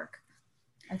network,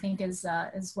 I think is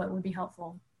what would be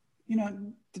helpful. You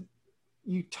know,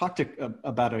 you talked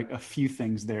about a few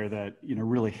things there that, you know,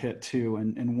 really hit too.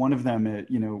 And one of them,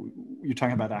 you know, you're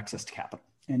talking about access to capital.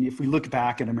 And if we look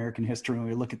back at American history and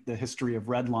we look at the history of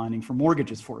redlining for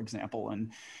mortgages, for example,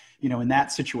 and, you know, in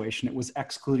that situation, it was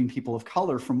excluding people of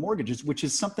color from mortgages, which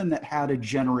is something that had a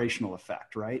generational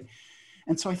effect, right?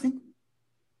 And so I think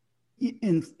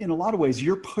in a lot of ways,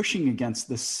 you're pushing against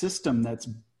the system that's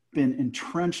been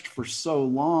entrenched for so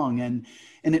long, and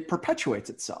it perpetuates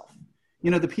itself.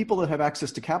 You know, the people that have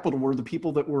access to capital were the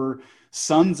people that were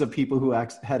sons of people who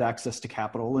had access to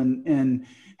capital and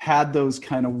had those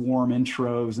kind of warm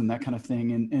intros and that kind of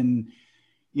thing. And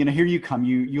you know, here you come,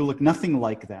 you look nothing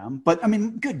like them. But I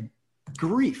mean, good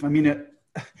grief. I mean,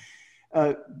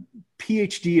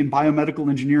 PhD in biomedical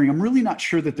engineering, I'm really not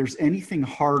sure that there's anything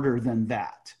harder than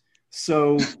that.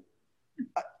 So,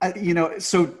 you know,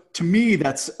 so to me,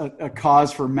 that's a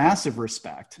cause for massive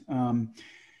respect. And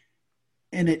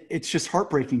it's just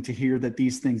heartbreaking to hear that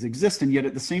these things exist. And yet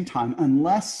at the same time,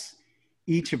 unless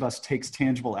each of us takes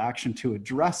tangible action to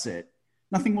address it,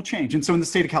 nothing will change. And so in the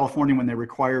state of California, when they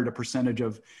required a percentage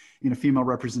of, you know, female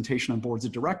representation on boards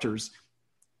of directors,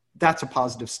 that's a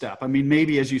positive step. I mean,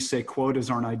 maybe, as you say, quotas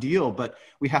aren't ideal, but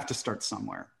we have to start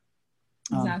somewhere.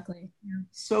 Exactly. Yeah.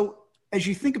 So as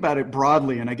you think about it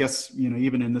broadly, and I guess, you know,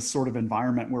 even in this sort of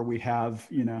environment where we have,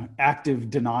 you know, active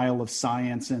denial of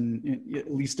science, and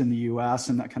at least in the US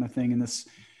and that kind of thing, and this,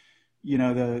 you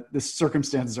know, the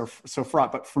circumstances are so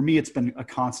fraught. But for me, it's been a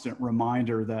constant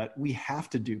reminder that we have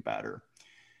to do better.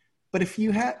 But if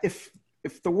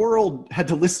the world had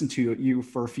to listen to you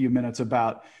for a few minutes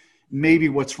about maybe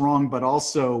what's wrong, but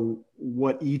also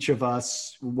what each of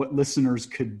us, what listeners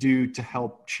could do to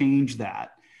help change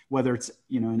that, whether it's,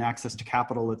 you know, an access to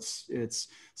capital, it's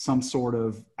some sort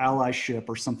of allyship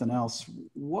or something else,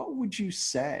 what would you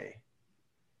say?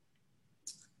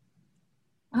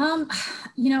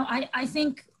 You know, I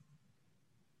think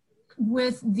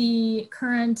with the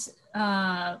current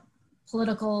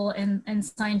political and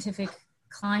scientific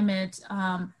climate,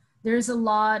 there's a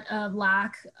lot of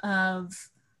lack of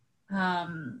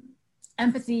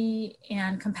empathy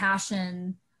and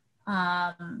compassion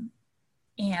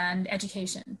and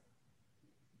education.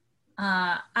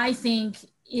 I think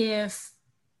if,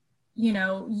 you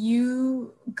know,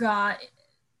 you got,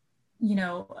 you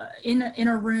know, in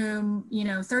a room, you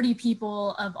know, 30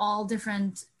 people of all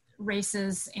different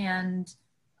races and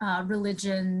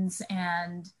religions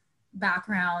and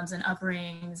backgrounds and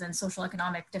upbringings and social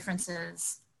economic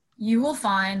differences, you will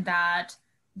find that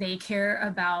they care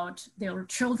about their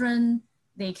children,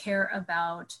 they care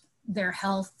about their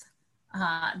health,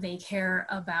 they care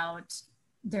about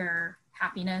their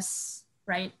happiness,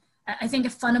 right? I think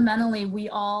fundamentally we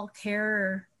all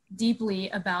care deeply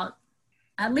about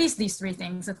at least these three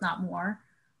things, if not more,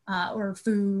 or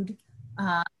food,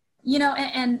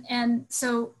 and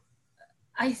so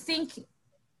I think,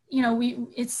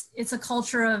 it's a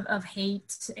culture of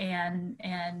hate and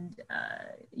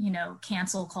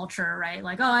cancel culture, right?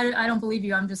 Like, oh, I don't believe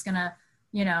you, I'm just gonna,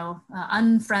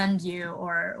 unfriend you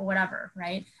or whatever,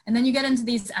 right? And then you get into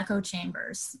these echo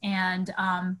chambers. And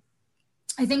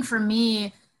I think for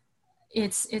me,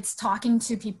 it's talking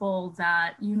to people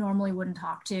that you normally wouldn't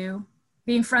talk to,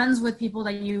 being friends with people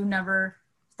that you never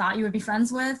thought you would be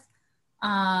friends with.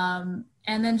 And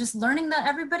then just learning that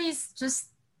everybody's just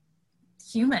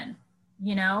human,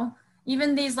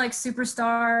 even these like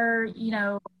superstar,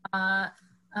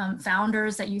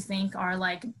 founders that you think are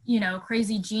like,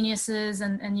 crazy geniuses.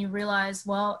 And you realize,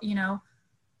 well,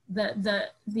 the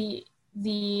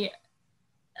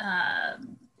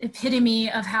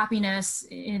epitome of happiness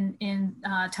in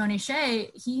Tony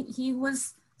Hsieh, he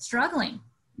was struggling,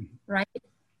 right?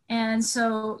 And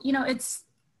so, it's,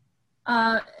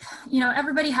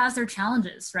 everybody has their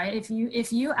challenges, right? If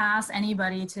you ask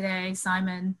anybody today,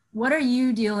 Simon, what are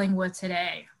you dealing with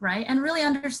today, right? And really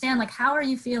understand, like, how are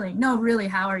you feeling? No, really,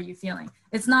 how are you feeling?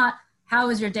 It's not, how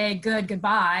was your day? Good,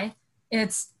 goodbye.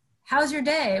 It's, how's your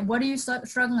day? What are you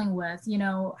struggling with?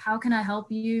 How can I help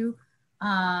you?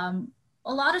 A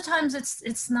lot of times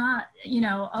it's not,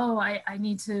 oh, I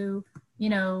need to,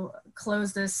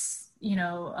 close this,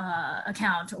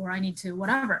 account, or I need to,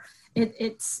 whatever.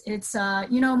 It's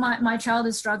my child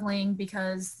is struggling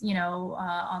because,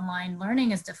 online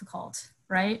learning is difficult,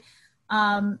 right?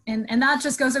 And that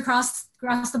just goes across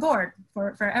the board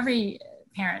for every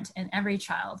parent and every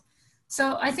child.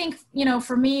 So I think,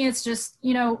 for me, it's just,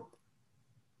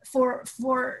 for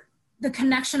the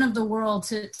connection of the world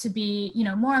to be,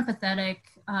 more empathetic,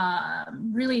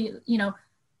 really,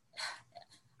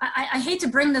 I hate to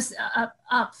bring this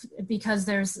up because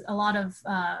there's a lot of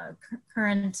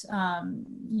current,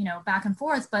 back and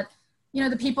forth, but,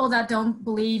 the people that don't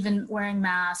believe in wearing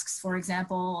masks, for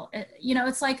example,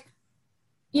 it's like,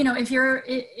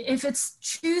 if it's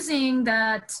choosing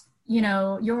that,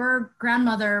 your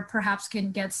grandmother perhaps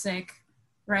can get sick,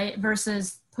 right,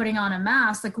 versus putting on a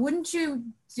mask, like, wouldn't you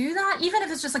do that? Even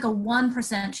if it's just like a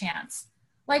 1% chance,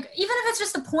 like, even if it's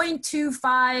just a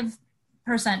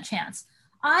 0.25% chance,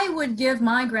 I would give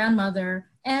my grandmother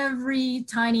every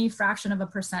tiny fraction of a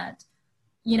percent,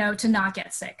 to not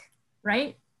get sick,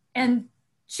 right? And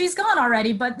she's gone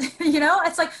already, but,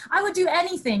 it's like, I would do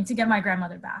anything to get my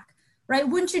grandmother back, right?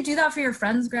 Wouldn't you do that for your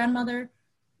friend's grandmother?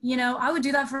 I would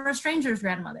do that for a stranger's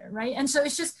grandmother, right? And so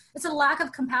it's a lack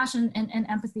of compassion and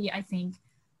empathy, I think.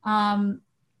 And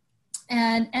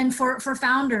for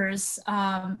founders,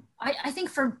 I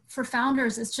think for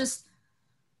founders, it's just,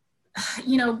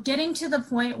 getting to the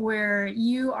point where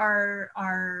you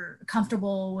are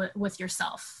comfortable with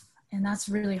yourself. And that's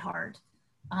really hard.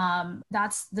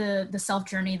 That's the self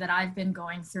journey that I've been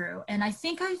going through. And I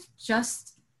think I've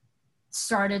just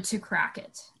started to crack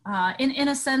it, in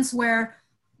a sense where,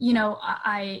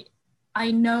 I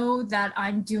know that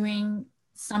I'm doing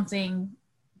something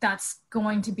that's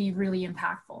going to be really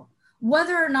impactful.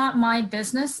 Whether or not my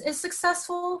business is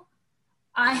successful,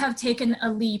 I have taken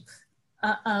a leap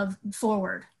of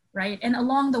forward, right? And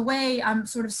along the way, I'm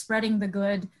sort of spreading the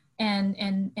good and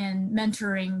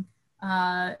mentoring,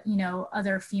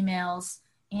 other females,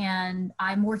 and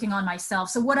I'm working on myself.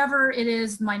 So whatever it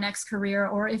is, my next career,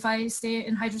 or if I stay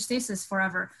in hydrostasis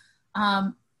forever,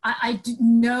 I do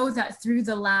know that through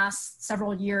the last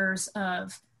several years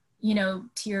of,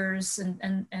 tears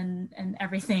and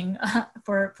everything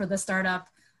for the startup,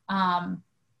 I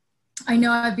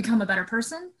know I've become a better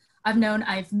person.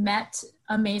 I've met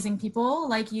amazing people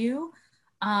like you.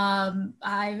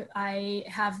 I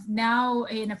have now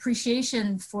an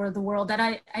appreciation for the world that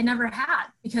I never had,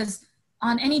 because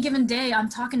on any given day, I'm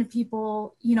talking to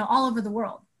people, all over the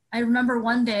world. I remember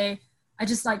one day I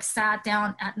just like sat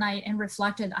down at night and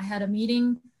reflected. I had a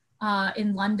meeting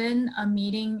in London, a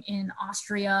meeting in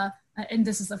Austria, and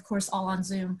this is of course all on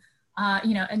Zoom, a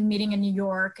meeting in New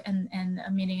York and a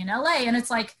meeting in LA. And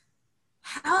it's like,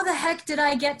 how the heck did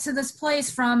I get to this place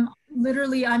from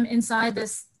literally I'm inside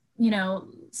this,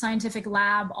 scientific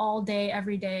lab all day,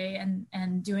 every day,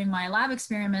 and doing my lab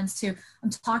experiments, to I'm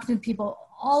talking to people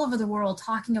all over the world,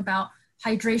 talking about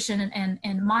hydration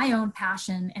and my own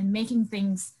passion and making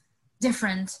things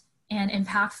different and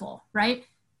impactful, right?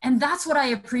 And that's what I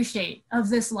appreciate of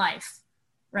this life.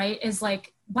 right, is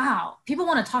like, wow, people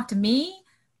want to talk to me,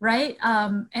 right?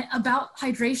 About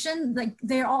hydration. Like,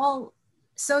 they're all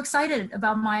so excited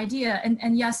about my idea.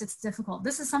 And yes, it's difficult.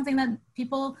 This is something that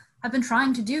people have been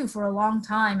trying to do for a long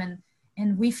time.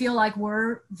 And we feel like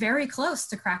we're very close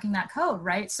to cracking that code,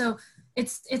 right? So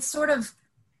it's sort of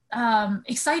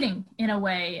exciting in a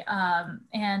way. I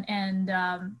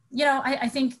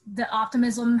think the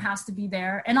optimism has to be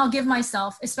there. And I'll give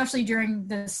myself, especially during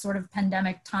this sort of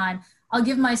pandemic time, I'll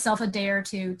give myself a day or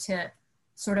two to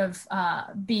sort of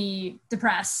be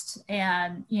depressed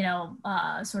and,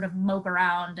 sort of mope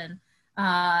around.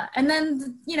 And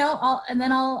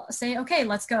then I'll say, okay,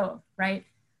 let's go, right?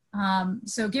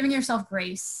 So giving yourself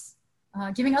grace,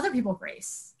 giving other people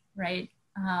grace, right?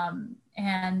 I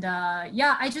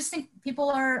just think people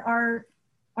are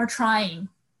trying,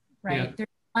 right? Yeah. They're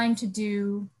trying to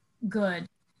do good.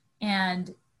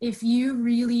 And if you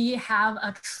really have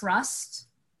a trust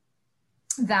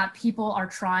that people are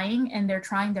trying and they're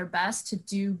trying their best to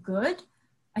do good,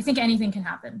 I think anything can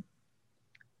happen.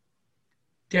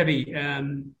 Debbie,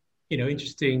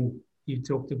 interesting. You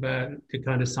talked about the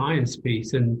kind of science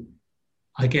piece, and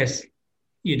I guess,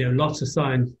 lots of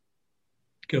science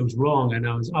goes wrong. And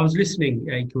I was listening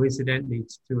coincidentally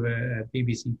to a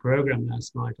BBC program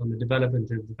last night on the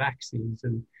development of the vaccines,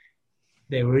 and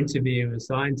they were interviewing a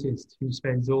scientist who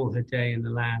spends all her day in the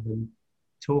lab and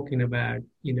talking about,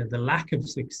 the lack of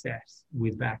success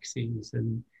with vaccines.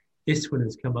 And this one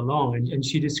has come along, and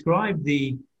she described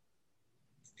the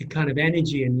kind of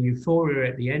energy and euphoria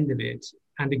at the end of it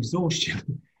and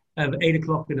exhaustion of 8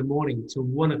 o'clock in the morning to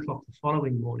 1 o'clock the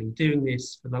following morning, doing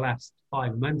this for the last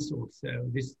 5 months or so.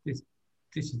 This is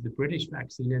the British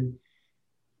vaccine. And,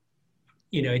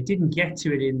 it didn't get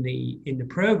to it in the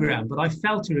program, but I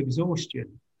felt her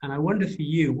exhaustion. And I wonder for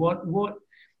you, what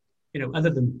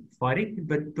other than fighting,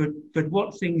 but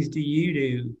what things do you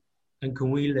do and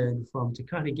can we learn from to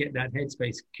kind of get that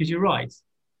headspace? Because you're right,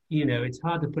 it's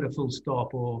hard to put a full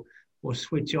stop or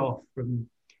switch off from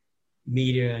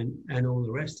media and all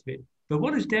the rest of it. But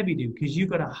what does Debbie do? Because you've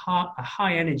got a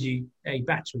high energy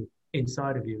battery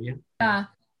inside of you, yeah? Yeah.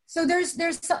 So there's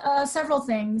several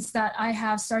things that I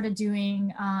have started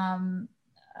doing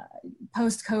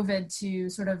post-COVID to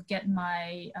sort of get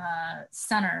my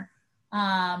center.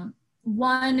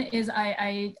 One is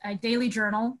I daily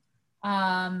journal.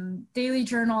 Daily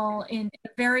journal in a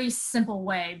very simple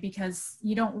way, because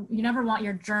you never want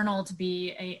your journal to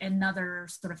be another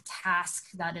sort of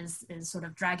task that is sort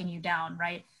of dragging you down,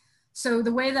 right? So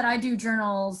the way that I do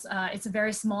journals, it's a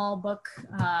very small book.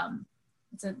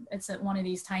 It's one of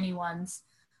these tiny ones.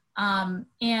 And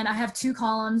I have 2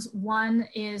 columns. One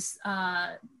is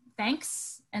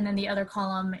thanks, and then the other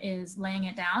column is laying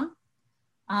it down.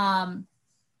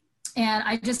 And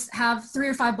I just have 3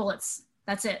 or 5 bullets.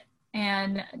 That's it.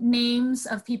 And names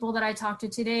of people that I talked to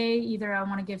today, either I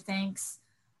want to give thanks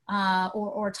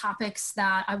or topics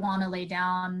that I want to lay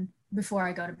down before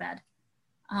I go to bed.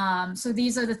 So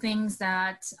these are the things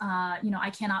that,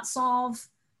 I cannot solve.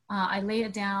 I lay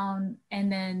it down,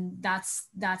 and then that's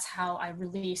how I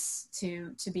release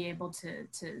to be able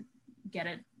to get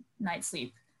a night's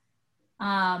sleep.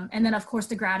 And then of course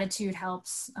the gratitude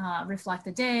helps reflect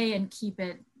the day and keep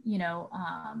it,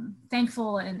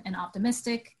 thankful and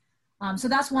optimistic. So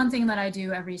that's one thing that I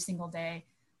do every single day.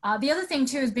 The other thing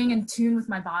too is being in tune with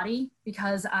my body,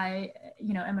 because I,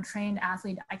 am a trained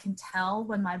athlete. I can tell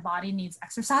when my body needs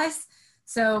exercise.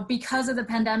 So because of the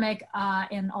pandemic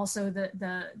and also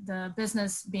the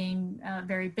business being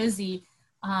very busy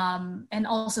and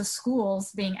also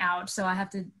schools being out, so I have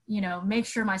to, make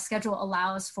sure my schedule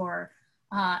allows for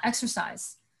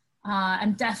exercise.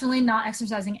 I'm definitely not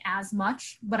exercising as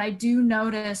much, but I do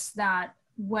notice that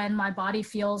when my body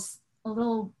feels a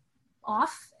little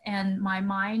off and my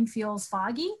mind feels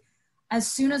foggy, as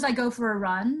soon as I go for a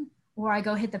run or I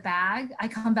go hit the bag, I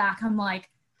come back, I'm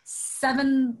like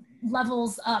 7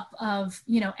 levels up of,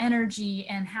 energy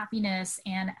and happiness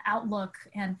and outlook.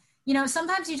 And,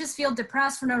 sometimes you just feel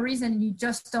depressed for no reason and you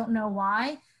just don't know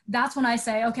why. That's when I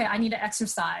say, okay, I need to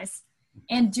exercise.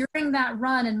 And during that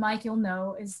run, and Mike, you'll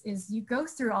know, is you go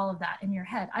through all of that in your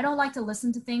head. I don't like to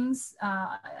listen to things,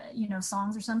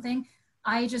 songs or something.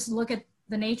 I just look at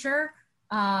the nature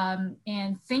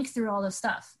and think through all this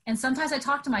stuff. And sometimes I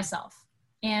talk to myself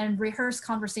and rehearse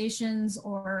conversations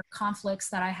or conflicts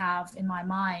that I have in my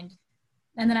mind.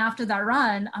 And then after that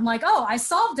run, I'm like, oh, I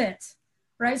solved it,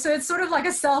 right? So it's sort of like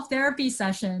a self-therapy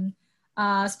session.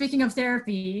 Speaking of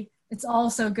therapy, it's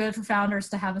also good for founders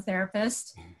to have a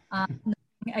therapist.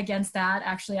 Against that,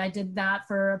 actually, I did that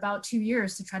for about 2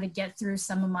 years to try to get through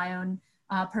some of my own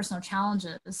personal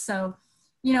challenges. So,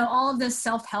 all of this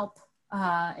self-help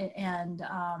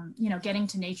Getting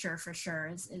to nature for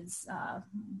sure is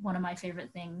one of my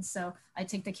favorite things. So I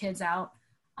take the kids out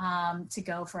to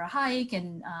go for a hike,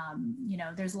 and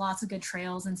there's lots of good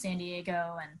trails in San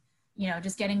Diego, and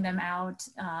just getting them out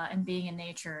and being in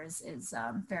nature is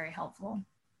very helpful.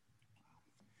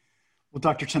 Well,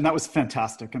 Dr. Chen, that was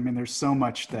fantastic. I mean, there's so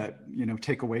much that,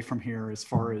 take away from here as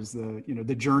far as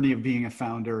the journey of being a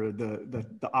founder,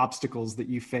 the obstacles that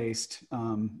you faced,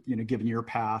 given your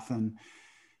path.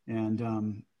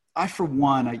 And I, for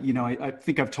one, I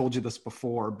think I've told you this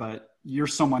before, but you're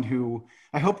someone who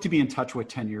I hope to be in touch with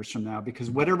 10 years from now, because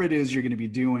whatever it is you're going to be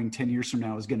doing 10 years from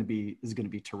now is going to be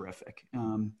terrific.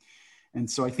 And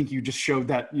so I think you just showed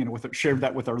that, shared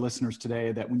that with our listeners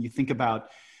today, that when you think about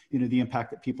the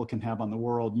impact that people can have on the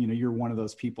world, you're one of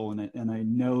those people. And I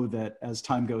know that as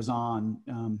time goes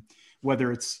on, whether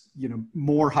it's,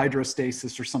 more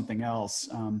hydrostasis or something else,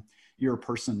 you're a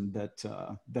person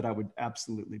that I would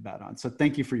absolutely bet on. So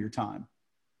thank you for your time.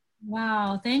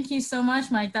 Wow. Thank you so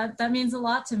much, Mike. That means a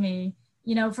lot to me.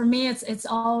 For me, it's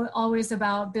always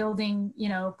about building,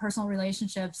 personal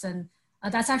relationships. And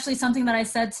that's actually something that I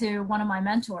said to one of my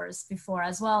mentors before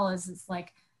as well, is it's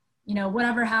like,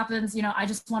 whatever happens, I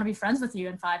just want to be friends with you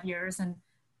in 5 years. And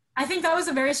I think that was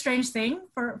a very strange thing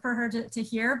for her to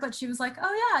hear, but she was like,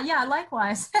 oh yeah,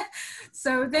 likewise.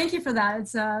 So thank you for that.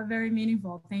 It's very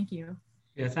meaningful. Thank you.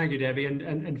 Yeah, thank you, Debbie.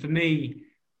 And for me,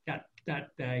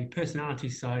 that personality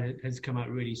side has come out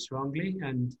really strongly.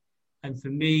 And for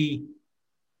me,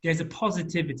 there's a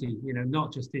positivity,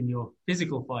 not just in your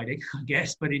physical fighting, I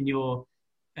guess, but in your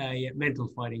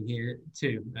mental fighting here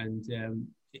too. And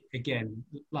again,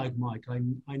 like Mike, I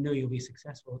know you'll be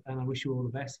successful, and I wish you all the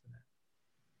best for that.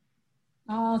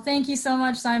 Oh, thank you so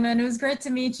much, Simon. It was great to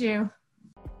meet you.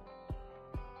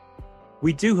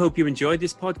 We do hope you enjoyed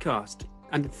this podcast,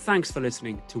 and thanks for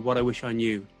listening to What I Wish I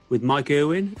Knew with Mike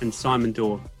Irwin and Simon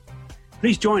Dorr.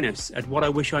 Please join us at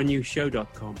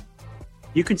whatiknewshow.com.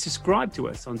 You can subscribe to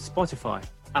us on Spotify,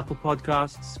 Apple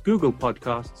Podcasts, Google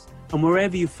Podcasts, and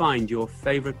wherever you find your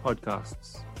favorite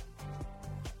podcasts.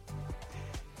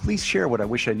 Please share What I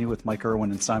Wish I Knew with Mike Irwin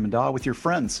and Simon Daw with your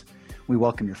friends. We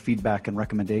welcome your feedback and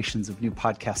recommendations of new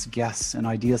podcast guests and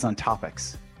ideas on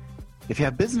topics. If you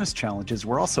have business challenges,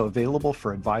 we're also available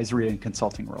for advisory and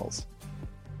consulting roles.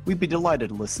 We'd be delighted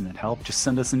to listen and help. Just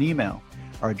send us an email.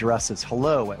 Our address is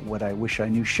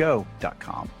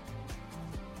hello@whatiknewshow.com.